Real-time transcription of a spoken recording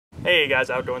Hey guys,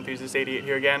 Outdoor Enthusiast 88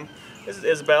 here again. This is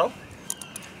Isabel,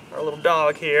 our little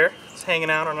dog here. It's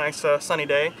hanging out on a nice sunny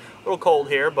day. A little cold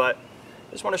here, but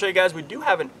I just want to show you guys we do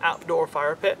have an outdoor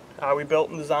fire pit. We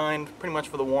built and designed pretty much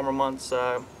for the warmer months,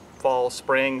 fall,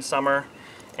 spring, summer,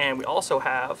 and we also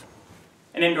have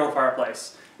an indoor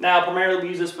fireplace. Now, primarily we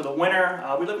use this for the winter.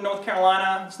 We live in North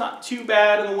Carolina. It's not too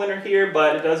bad in the winter here,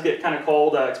 but it does get kind of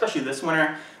cold, especially this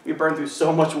winter. We burned through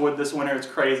so much wood this winter, it's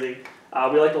crazy.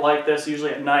 We like to light this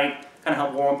usually at night, kind of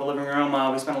help warm up the living room.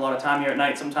 We spend a lot of time here at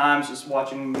night sometimes just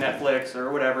watching Netflix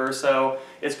or whatever, so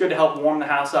it's good to help warm the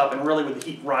house up, and really with the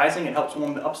heat rising it helps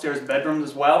warm the upstairs bedrooms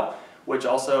as well, which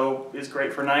also is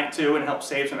great for night too and helps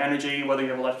save some energy whether you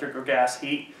have electric or gas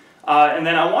heat. And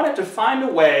then I wanted to find a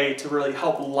way to really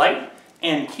help light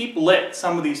and keep lit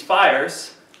some of these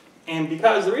fires, and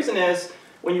because the reason is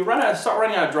when you start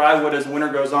running out of dry wood as winter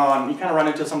goes on, you kind of run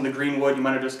into some of the green wood you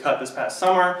might have just cut this past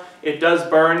summer. It does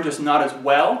burn, just not as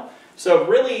well. So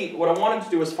really what I wanted to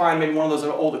do was find maybe one of those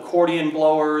old accordion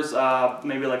blowers,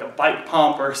 maybe like a bike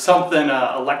pump or something,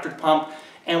 electric pump.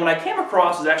 And what I came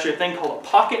across is actually a thing called a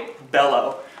pocket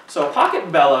bellow. So a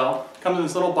pocket bellow comes in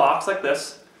this little box like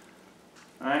this.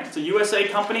 All right, it's a USA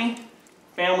company,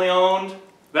 family owned,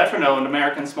 veteran owned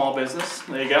American small business.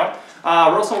 There you go.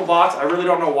 Real simple box. I really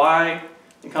don't know why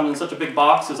it comes in such a big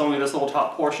box. There's only this little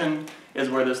top portion is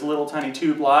where this little tiny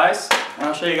tube lies. And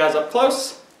I'll show you guys up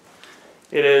close.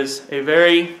 It is a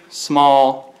very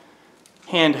small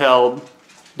handheld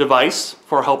device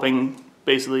for helping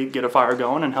basically get a fire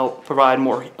going and help provide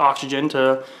more oxygen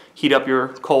to heat up your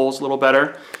coals a little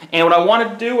better. And what I wanted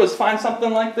to do was find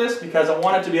something like this because I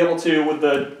wanted to be able to, with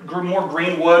the more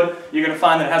green wood, you're going to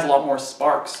find that it has a lot more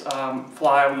sparks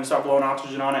fly when you start blowing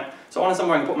oxygen on it. So I wanted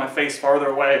somewhere I can put my face farther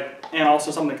away, and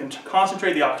also something that can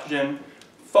concentrate the oxygen,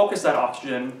 focus that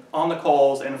oxygen on the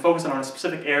coals, and focus it on a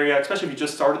specific area, especially if you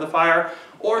just started the fire,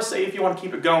 or say if you want to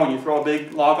keep it going, you throw a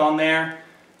big log on there,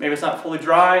 maybe it's not fully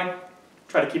dry,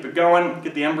 try to keep it going,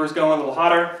 get the embers going a little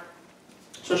hotter.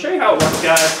 So I'll show you how it works,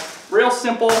 guys. Real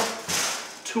simple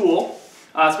tool.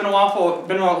 It's been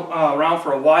around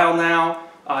for a while now.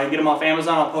 You get them off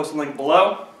Amazon. I'll post a link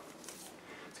below.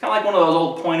 It's kind of like one of those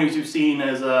old pointers you've seen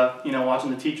as you know, watching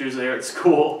the teachers there at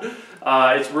school.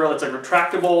 It's a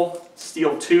retractable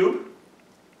steel tube,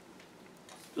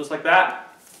 just like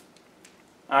that.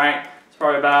 All right, it's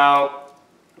probably about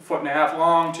 1.5 feet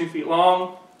long, 2 feet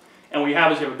long. And what you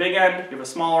have is you have a big end, you have a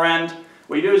smaller end.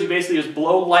 What you do is you basically just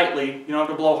blow lightly. You don't have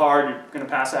to blow hard, you're going to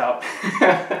pass out.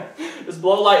 Just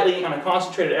blow lightly on a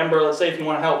concentrated ember. Let's say if you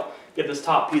want to help get this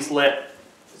top piece lit.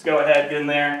 Just go ahead, get in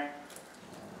there.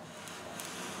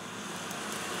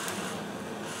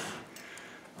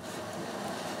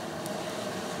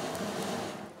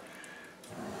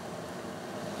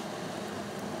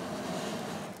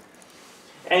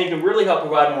 And you can really help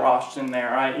provide more oxygen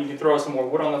there, right? You can throw some more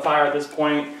wood on the fire at this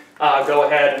point. Go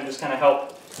ahead and just kind of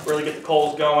help really get the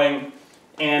coals going.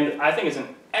 And I think it's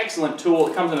an excellent tool.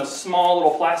 It comes in a small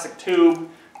little plastic tube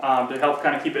to help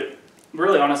kind of keep it,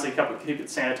 really honestly, keep it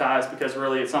sanitized, because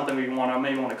really it's something we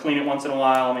maybe want to clean it once in a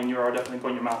while. I mean, you are definitely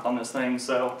putting your mouth on this thing,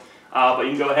 so, but you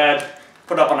can go ahead,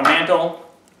 put it up on a mantle,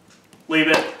 leave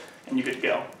it, and you're good to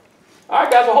go. Alright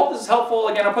guys, I hope this is helpful.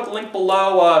 Again, I'll put the link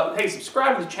below. Hey,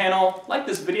 subscribe to the channel, like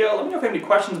this video, let me know if you have any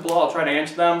questions below, I'll try to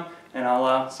answer them, and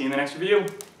I'll see you in the next review.